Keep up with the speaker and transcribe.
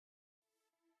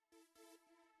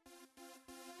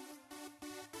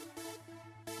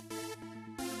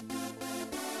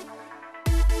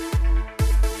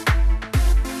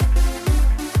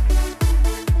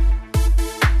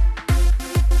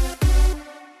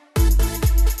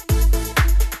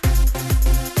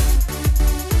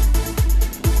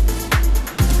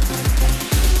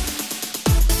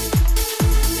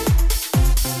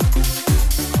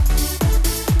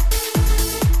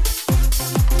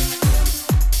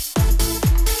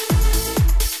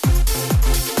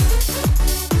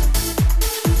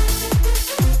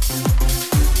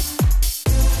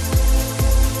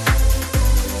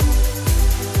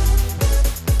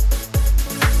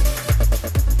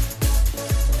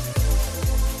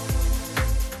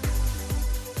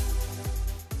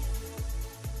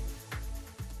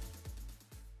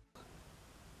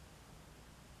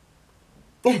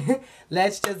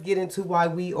let's just get into why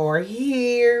we are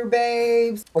here,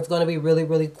 babes. It's gonna be really,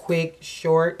 really quick,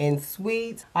 short, and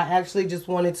sweet. I actually just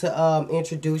wanted to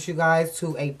introduce you guys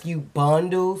to a few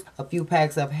bundles, a few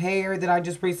packs of hair that I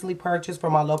just recently purchased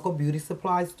from my local beauty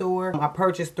supply store. I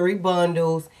purchased 3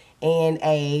 bundles and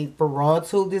a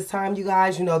frontal this time, you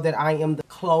guys. You know that I am the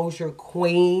closure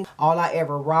queen. All I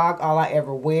ever rock, all I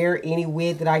ever wear, any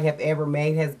wig that I have ever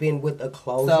made has been with a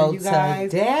closure, so you guys.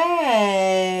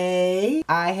 Today,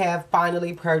 I have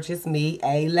finally purchased me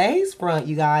a lace front,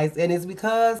 you guys. And it's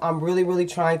because I'm really, really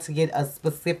trying to get a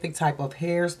specific type of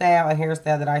hairstyle, a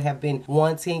hairstyle that I have been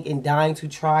wanting and dying to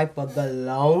try for the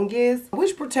longest,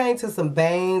 which pertains to some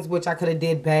bangs, which I could have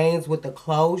did bangs with the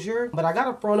closure. But I got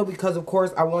a frontal because, of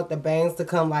course, I want the bangs to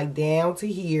come like down to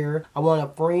here. I want a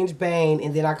fringe bang,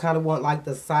 and then I kind of want like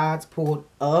the sides pulled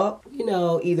up, you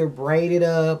know, either braided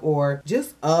up or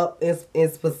just up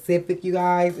in specific, you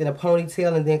guys, in a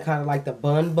ponytail, and then kind of like the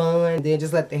bun, and then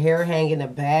just let the hair hang in the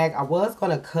back. I was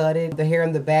gonna cut it, the hair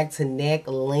in the back, to neck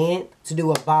length to do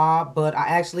a bob, but I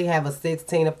actually have a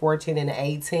 16, a 14, and an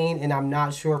 18, and I'm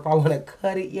not sure if I want to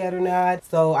cut it yet or not.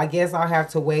 So I guess I'll have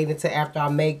to wait until after I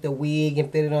make the wig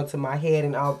and fit it onto my head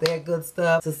and all that good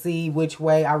stuff to see which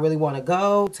way I really want to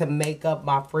go to make up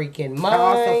my freaking mind. I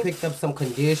also picked up some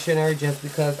conditioner just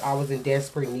because I was in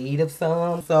desperate need of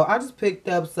some. So I just picked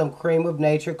up some Cream of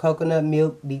Nature Coconut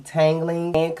Milk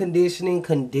Detangling and Conditioning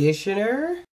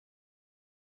Conditioner.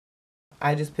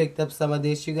 I just picked up some of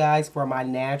this, you guys, for my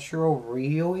natural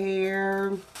real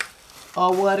hair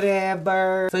or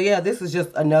whatever. So yeah, this is just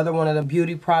another one of the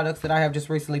beauty products that I have just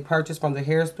recently purchased from the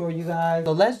hair store, you guys.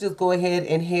 So let's just go ahead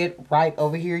and head right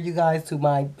over here, you guys, to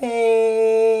my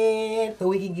bed so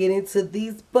we can get into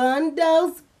these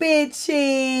bundles, bitches.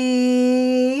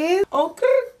 Okay.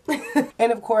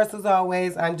 And of course, as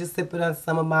always, I'm just sipping on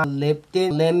some of my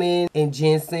Lipton lemon and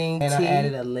ginseng tea. And I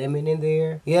added a lemon in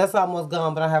there. Yeah, it's almost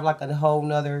gone, but I have like a whole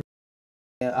nother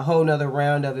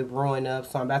round of it brewing up.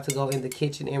 So I'm about to go in the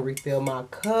kitchen and refill my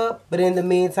cup. But in the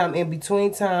meantime, in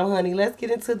between time, honey, let's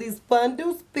get into these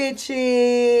bundles,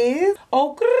 bitches.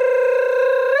 Okay.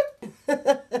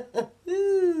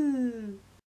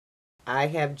 I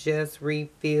have just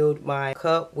refilled my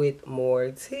cup with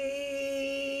more tea.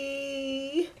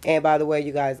 And by the way,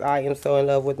 you guys, I am so in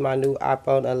love with my new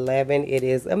iPhone 11. It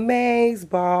is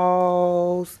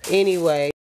amazeballs.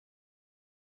 Anyway,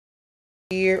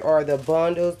 here are the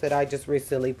bundles that I just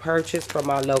recently purchased from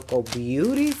my local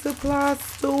beauty supply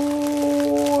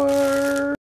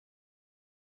store.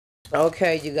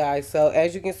 Okay, you guys, so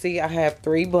as you can see, I have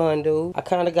 3 bundles. I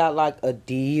kind of got like a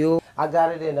deal. I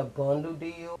got it in a bundle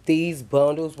deal. These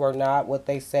bundles were not what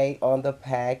they say on the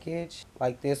package.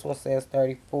 Like this one says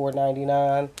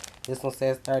 $34.99. This one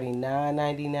says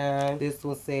 $39.99. This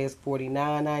one says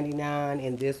 $49.99.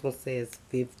 And this one says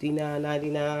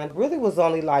 $59.99. It really was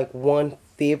only like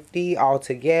 $150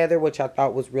 altogether, which I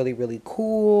thought was really, really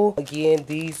cool. Again,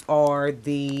 these are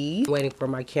the, I'm waiting for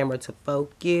my camera to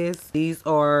focus. These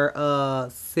are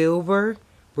silver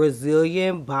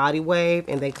Brazilian body wave,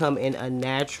 and they come in a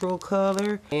natural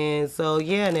color. And so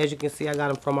yeah, and as you can see, I got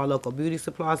them from my local beauty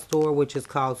supply store, which is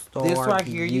called Star This right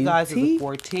here, you guys, is a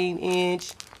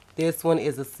 14-inch. This one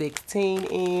is a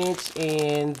 16-inch,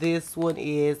 and this one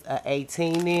is a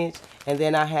 18-inch. And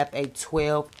then I have a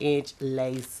 12-inch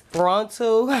lace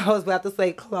frontal. I was about to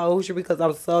say closure because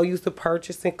I'm so used to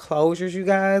purchasing closures, you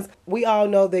guys. We all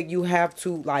know that you have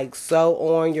to like sew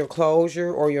on your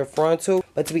closure or your frontal.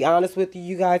 But to be honest with you,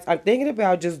 you guys, I'm thinking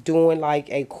about just doing like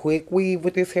a quick weave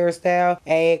with this hairstyle.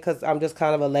 And because I'm just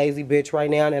kind of a lazy bitch right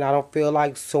now, and I don't feel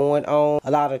like sewing on a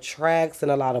lot of tracks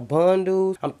and a lot of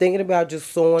bundles. I'm thinking about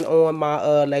just sewing on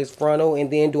my lace frontal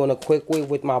and then doing a quick weave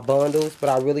with my bundles. But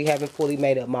I really haven't fully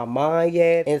made up my mind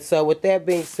yet. And so with that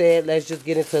being said, let's just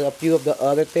get into a few of the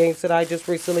other things that I just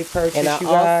recently purchased. And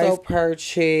I also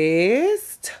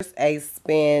purchased a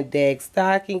spandex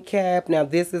stocking cap. Now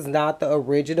this is not the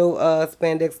original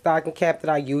spandex stocking cap that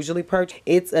I usually purchase.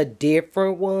 It's a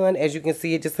different one. As you can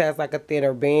see, it just has like a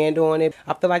thinner band on it.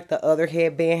 I feel like the other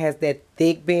headband has that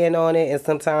thick band on it, and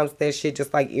sometimes that shit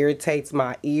just like irritates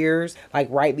my ears, like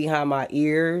right behind my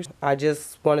ears. I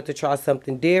just wanted to try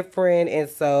something different, and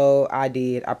so I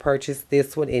did. I purchased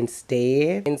this one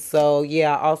instead. And so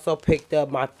yeah, I also picked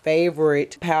up my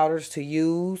favorite powders to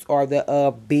use, are the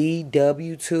BW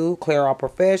you too. Clear All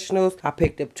Professionals. I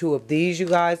picked up 2 of these, you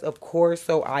guys, of course,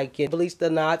 so I can bleach the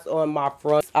knots on my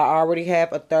front. I already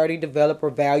have a 30 developer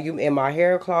volume in my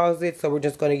hair closet, so we're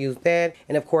just going to use that.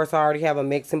 And of course, I already have a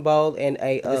mixing bowl and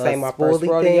this ain't my first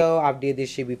rodeo. I've did this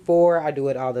shit before. I do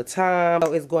it all the time.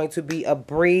 So it's going to be a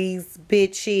breeze,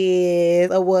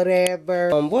 bitches, or whatever.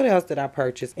 What else did I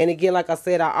purchase? And again, like I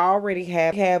said, I already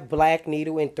have black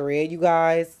needle and thread, you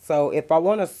guys. So if I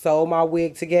want to sew my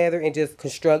wig together and just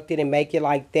construct it and make it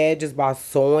like that just by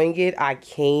sewing it, I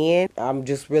can. I'm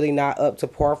just really not up to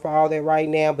par for all that right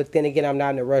now. But then again, I'm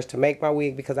not in a rush to make my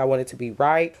wig because I want it to be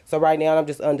right. So right now, I'm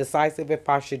just undecisive if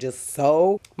I should just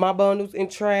sew my bundles and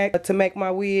track to make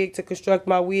my wig, to construct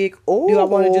my wig, or do I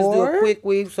want to just do a quick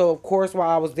weave? So of course, while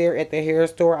I was there at the hair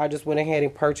store, I just went ahead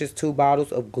and purchased 2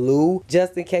 bottles of glue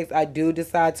just in case I do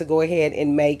decide to go ahead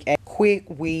and make a quick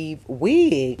weave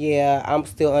wig. Yeah, I'm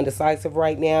still undecisive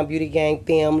right now, Beauty Gang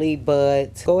family,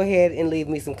 but go ahead and leave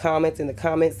me some comments in the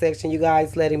comment section, you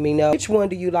guys, letting me know which one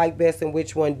do you like best and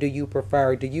which one do you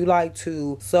prefer. Do you like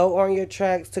to sew on your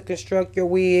tracks to construct your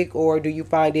wig, or do you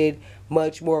find it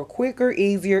much more quicker,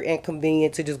 easier, and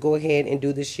convenient to just go ahead and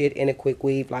do this shit in a quick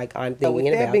weave like I'm thinking about doing?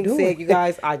 With that being said, you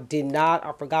guys, I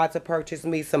forgot to purchase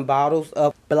me some bottles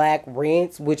of black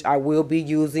rinse, which I will be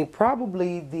using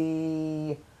probably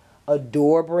the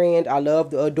Adore brand. I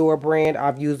love the Adore brand.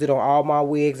 I've used it on all my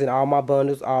wigs and all my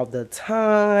bundles all the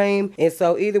time. And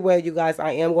so either way, you guys,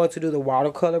 I am going to do the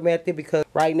watercolor method because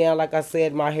right now, like I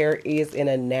said, my hair is in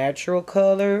a natural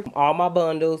color. All my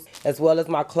bundles as well as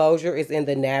my closure is in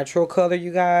the natural color,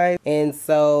 you guys. And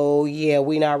so yeah,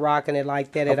 we not rocking it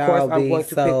like that at all. Of course, I'm going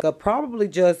to pick up probably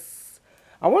just,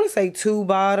 I want to say 2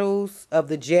 bottles of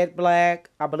the Jet Black.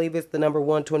 I believe it's the number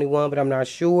 121, but I'm not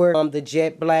sure. The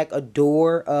Jet Black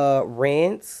Adore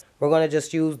rinse. We're going to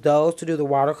just use those to do the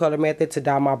watercolor method to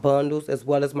dye my bundles as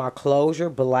well as my closure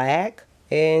black.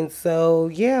 And so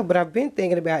yeah, but I've been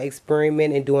thinking about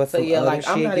experimenting and doing some other shit,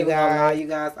 I'm not even gonna lie, you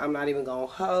guys. I'm not even gonna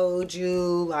hold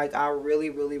you. Like, I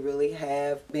really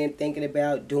have been thinking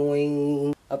about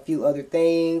doing a few other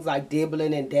things, like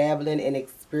dibbling and dabbling and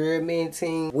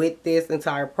experimenting with this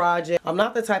entire project. I'm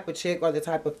not the type of chick or the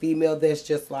type of female that's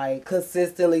just like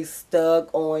consistently stuck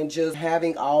on just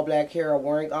having all black hair or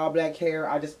wearing all black hair.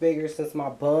 I just figured since my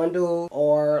bundles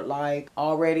are like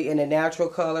already in a natural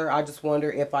color, I just wonder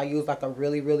if I use like a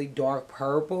really dark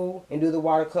purple and do the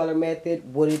watercolor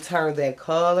method, would it turn that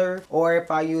color? Or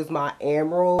if I use my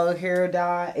emerald hair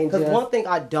dye, and because one thing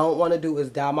I don't want to do is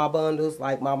dye my bundles.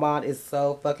 Like, my mind is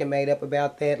so fucking made up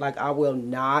about that. Like, I will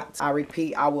not, I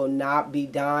repeat, I will not be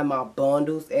dyeing my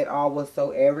bundles at all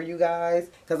whatsoever, you guys,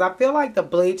 because I feel like the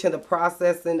bleach and the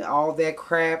processing, all that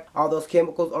crap, all those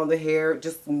chemicals on the hair,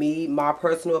 just me, my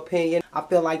personal opinion, I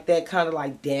feel like that kind of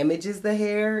like damages the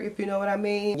hair, if you know what I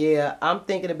mean. Yeah, I'm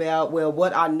thinking about, well,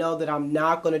 what I know that I'm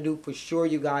not going to do for sure,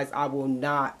 you guys, I will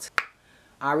not,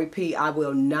 I repeat, I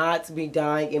will not be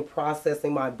dyeing and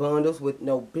processing my bundles with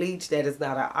no bleach. That is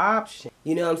not an option.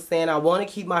 You know what I'm saying? I want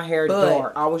to keep my hair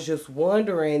dark. I was just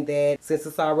wondering that since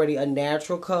it's already a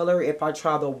natural color, if I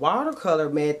try the watercolor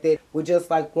method with just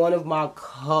like one of my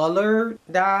color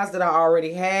dyes that I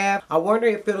already have, I wonder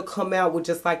if it'll come out with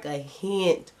just like a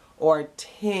hint or a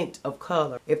tint of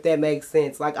color, if that makes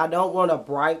sense. Like, I don't want a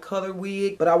bright color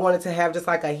wig, but I want it to have just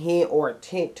like a hint or a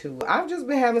tint to it. I've just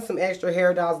been having some extra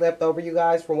hair dyes left over, you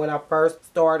guys, from when I first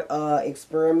started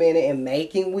experimenting and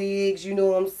making wigs, you know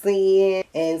what I'm saying?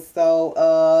 And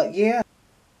so yeah,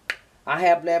 I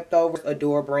have leftovers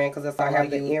Adore brand because that's all I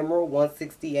have. The Emerald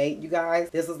 168, you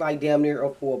guys. This is like damn near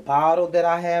a full bottle that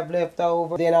I have left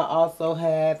over. Then I also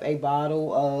have a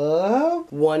bottle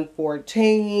of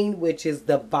 114, which is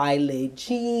the Violet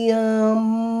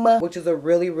Gem, which is a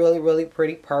really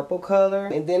pretty purple color.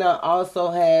 And then I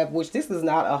also have, which this is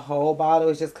not a whole bottle,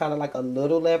 it's just kind of like a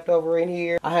little leftover in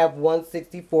here. I have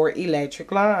 164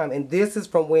 Electric Lime, and this is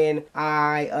from when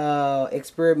I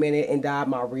experimented and dyed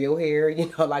my real hair,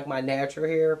 you know, like my natural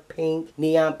hair, pink,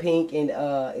 neon pink, and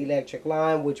Electric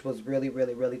Lime, which was really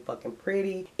fucking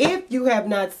pretty. If you have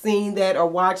not seen that or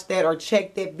watched that or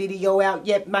checked that video out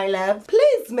yet, my love,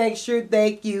 please make sure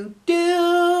that you do.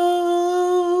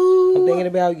 I'm thinking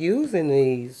about using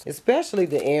these, especially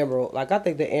the emerald. Like, I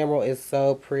think the emerald is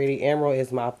so pretty. Emerald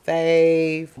is my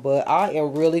fave, but I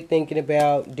am really thinking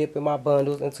about dipping my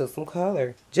bundles into some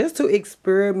color just to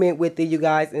experiment with it, you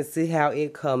guys, and see how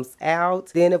it comes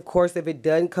out. Then of course, if it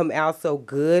doesn't come out so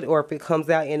good, or if it comes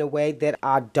out in a way that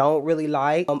I don't really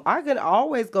like, I can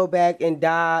always go back and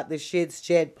dye the shits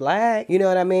jet black. You know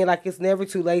what I mean? Like, it's never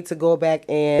too late to go back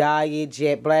and dye it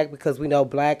jet black, because we know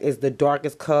black is the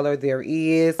darkest color there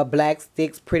is. A black black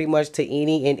sticks pretty much to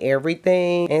any and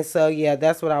everything. And so yeah,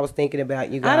 that's what I was thinking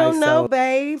about, you guys. I don't know,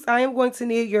 babes. I am going to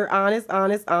need your honest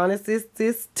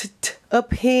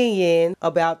opinion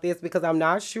about this because I'm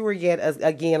not sure yet.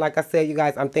 Again, like I said, you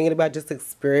guys, I'm thinking about just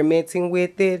experimenting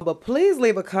with it. But please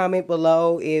leave a comment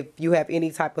below if you have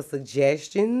any type of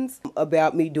suggestions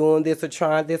about me doing this or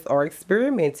trying this or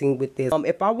experimenting with this.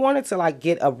 If I wanted to like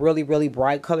get a really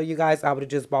bright color, you guys, I would have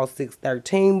just bought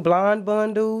 613 blonde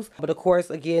bundles. But of course,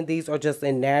 again, these are just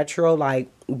in natural like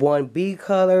 1B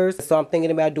colors. So I'm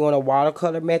thinking about doing a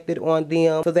watercolor method on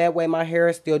them. So that way my hair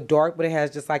is still dark, but it has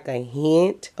just like a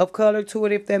hint of color to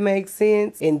it, if that makes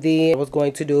sense. And then I was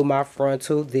going to do my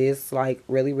frontal, this like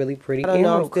really pretty. I don't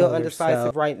know, I'm still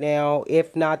undecisive right now.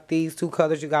 If not these two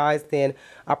colors, you guys, then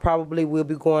I probably will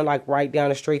be going like right down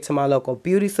the street to my local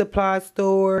beauty supply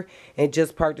store and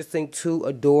just purchasing 2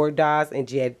 Adore dyes in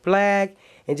jet black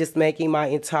and just making my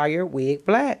entire wig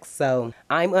black. So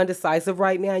I'm undecisive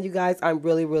right now, you guys. I'm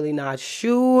really not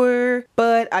sure,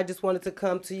 but I just wanted to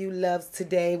come to you loves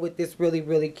today with this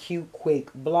really cute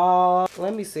quick vlog.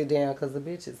 Let me sit down because the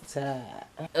bitch is tired.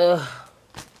 Ugh.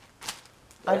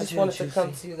 I just wanted to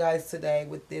come to you guys today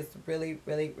with this really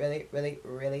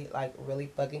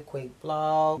fucking quick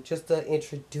vlog, just to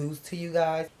introduce to you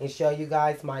guys and show you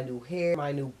guys my new hair,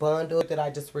 my new bundle that I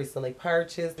just recently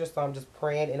purchased. So I'm just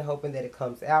praying and hoping that it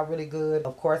comes out really good.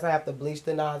 Of course, I have to bleach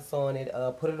the knots on it,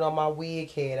 put it on my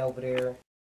wig head over there.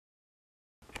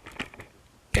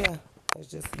 Yeah. That's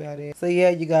just about it. So yeah,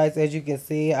 you guys, as you can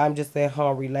see, I'm just at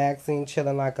home relaxing,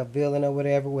 chilling like a villain or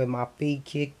whatever with my feet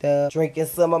kicked up, drinking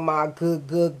some of my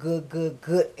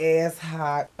good ass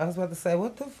hot. I was about to say,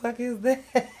 what the fuck is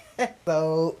that?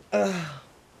 So,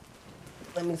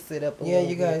 let me sit up a little bit. Yeah,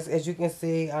 you guys, as you can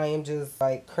see, I am just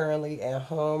like currently at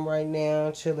home right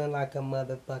now, chilling like a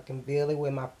motherfucking villain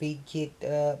with my feet kicked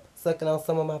up, sucking on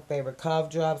some of my favorite cough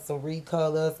drops, some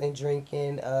recolors, and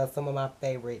drinking some of my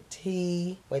favorite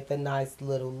tea with a nice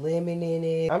little lemon in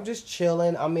it. I'm just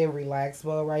chilling. I'm in relax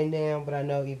mode right now, but I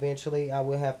know eventually I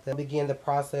will have to begin the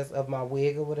process of my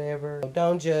wig or whatever. So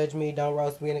don't judge me. Don't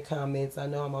roast me in the comments. I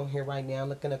know I'm on here right now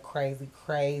looking a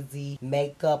crazy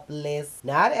makeup-less,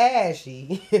 not ashy.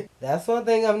 That's one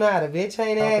thing I'm not. A bitch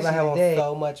ain't ashy. I have on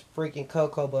so much freaking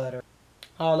cocoa butter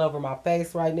all over my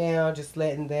face right now, just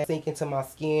letting that sink into my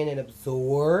skin and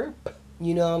absorb.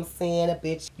 You know what I'm saying?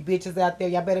 You bitches out there,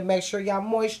 y'all better make sure y'all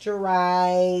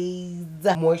moisturize.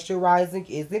 Moisturizing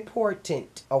is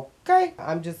important, okay?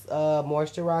 I'm just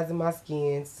moisturizing my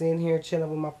skin, sitting here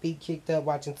chilling with my feet kicked up,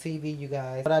 watching TV, you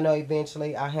guys. But I know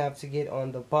eventually I have to get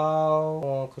on the ball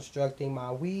on constructing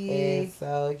my wig. And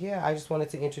so yeah, I just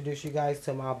wanted to introduce you guys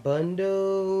to my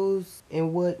bundles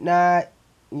and whatnot,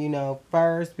 you know,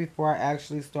 first before I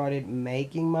actually started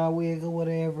making my wig or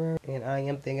whatever. And I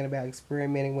am thinking about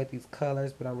experimenting with these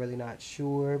colors, but I'm really not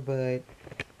sure. But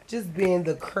just being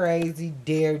the crazy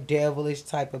daredevilish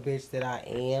type of bitch that I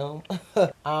am,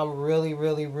 I'm really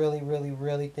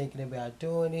thinking about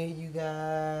doing it, you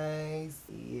guys.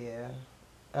 Yeah,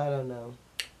 I don't know.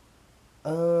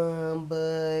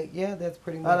 But yeah, that's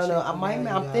pretty much it. I don't know.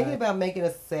 I'm thinking about making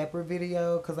a separate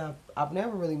video because I've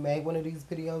never really made one of these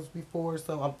videos before.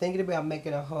 So I'm thinking about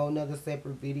making a whole nother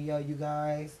separate video, you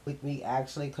guys, with me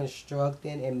actually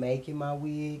constructing and making my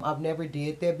wig. I've never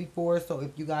did that before. So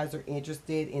if you guys are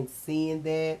interested in seeing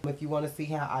that, if you want to see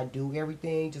how I do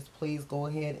everything, just please go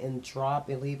ahead and drop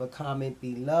and leave a comment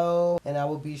below. And I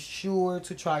will be sure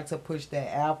to try to push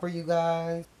that out for you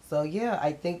guys. So yeah,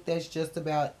 I think that's just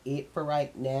about it for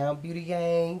right now, Beauty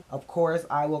Gang. Of course,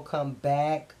 I will come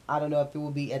back. I don't know if it will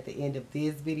be at the end of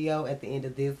this video, at the end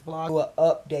of this vlog, do an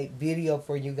update video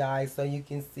for you guys so you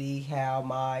can see how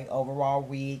my overall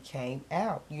wig came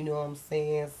out. You know what I'm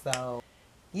saying? So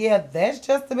yeah, that's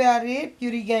just about it,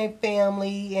 Beauty Gang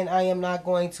family. And I am not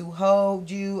going to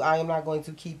hold you. I am not going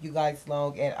to keep you guys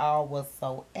long at all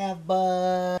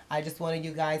whatsoever. I just wanted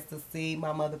you guys to see my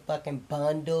motherfucking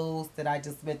bundles that I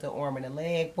just spent the arm and a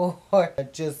leg for. I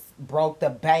just broke the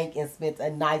bank and spent a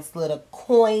nice little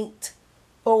coin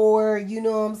for, you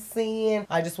know what I'm saying?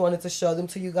 I just wanted to show them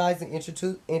to you guys and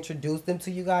introduce them to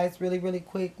you guys really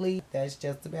quickly. That's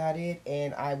just about it.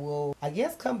 And I will, I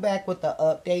guess, come back with the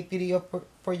update video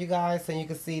for you guys so you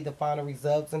can see the final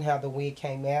results and how the wig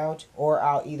came out. Or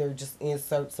I'll either just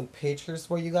insert some pictures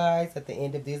for you guys at the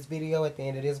end of this video, at the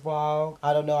end of this vlog.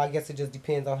 I don't know. I guess it just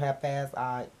depends on how fast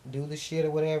I do the shit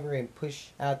or whatever and push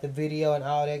out the video and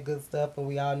all that good stuff. And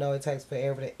we all know it takes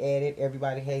forever to edit.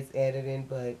 Everybody hates editing,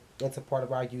 but it's a part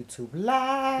of our YouTube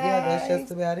life. Yeah, that's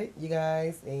just about it, you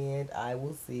guys. And I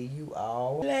will see you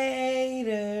all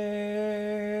later.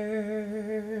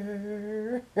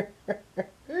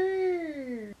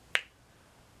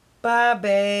 Bye,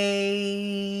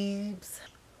 babes.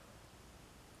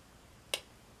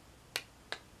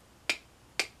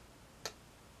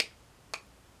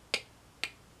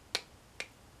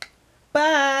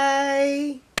 Bye.